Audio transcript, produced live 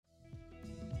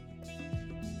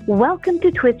Welcome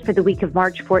to Twist for the week of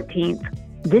March 14th.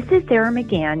 This is Sarah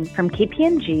McGann from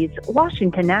KPMG's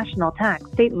Washington National Tax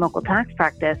State and Local Tax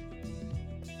Practice.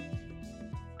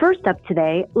 First up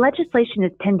today, legislation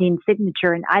is pending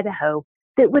signature in Idaho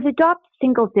that would adopt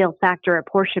single sales factor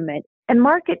apportionment and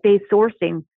market-based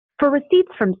sourcing for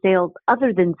receipts from sales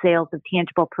other than sales of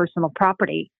tangible personal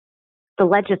property. The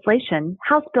legislation,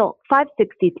 House Bill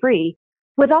 563,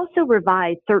 would also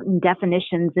revise certain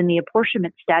definitions in the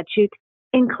apportionment statute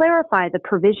and clarify the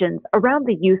provisions around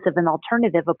the use of an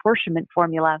alternative apportionment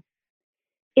formula.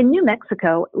 In New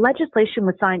Mexico, legislation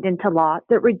was signed into law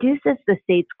that reduces the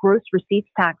state's gross receipts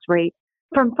tax rate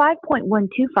from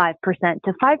 5.125%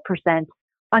 to 5%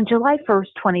 on July 1st,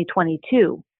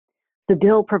 2022. The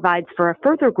bill provides for a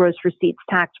further gross receipts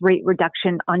tax rate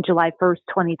reduction on July 1st,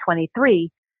 2023,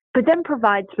 but then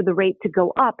provides for the rate to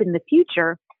go up in the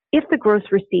future if the gross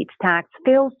receipts tax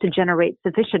fails to generate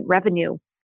sufficient revenue.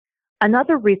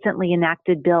 Another recently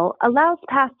enacted bill allows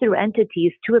pass-through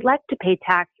entities to elect to pay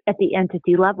tax at the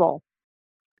entity level.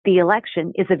 The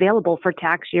election is available for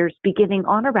tax years beginning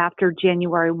on or after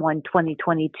January 1,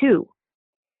 2022.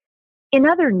 In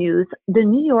other news, the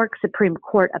New York Supreme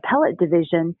Court Appellate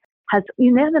Division has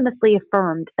unanimously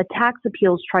affirmed a tax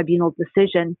appeals tribunal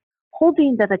decision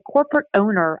holding that a corporate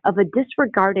owner of a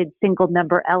disregarded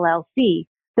single-member LLC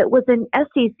that was an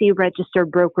SEC-registered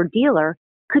broker-dealer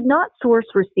could not source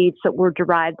receipts that were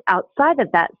derived outside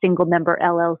of that single-member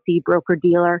LLC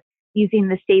broker-dealer using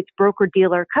the state's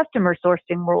broker-dealer customer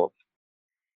sourcing rules.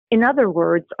 In other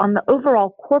words, on the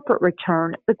overall corporate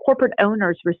return, the corporate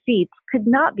owner's receipts could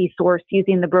not be sourced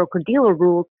using the broker-dealer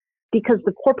rules because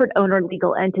the corporate owner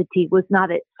legal entity was not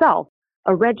itself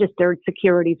a registered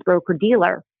securities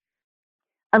broker-dealer.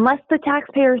 Unless the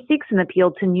taxpayer seeks an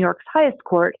appeal to New York's highest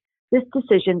court, this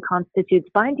decision constitutes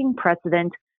binding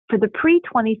precedent for the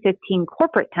pre-2015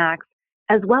 corporate tax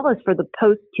as well as for the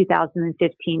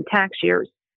post-2015 tax years.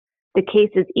 The case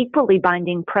is equally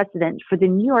binding precedent for the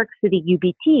New York City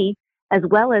UBT as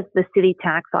well as the city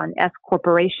tax on S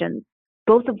corporations,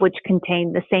 both of which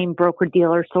contain the same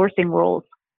broker-dealer sourcing rules.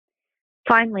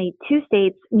 Finally, two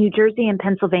states, New Jersey and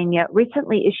Pennsylvania,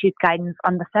 recently issued guidance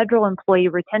on the federal employee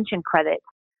retention credit.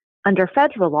 Under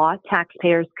federal law,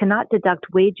 taxpayers cannot deduct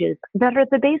wages that are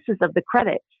the basis of the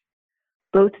credit.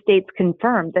 Both states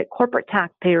confirmed that corporate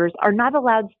taxpayers are not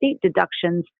allowed state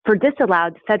deductions for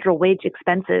disallowed federal wage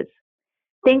expenses.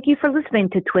 Thank you for listening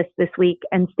to Twist this week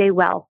and stay well.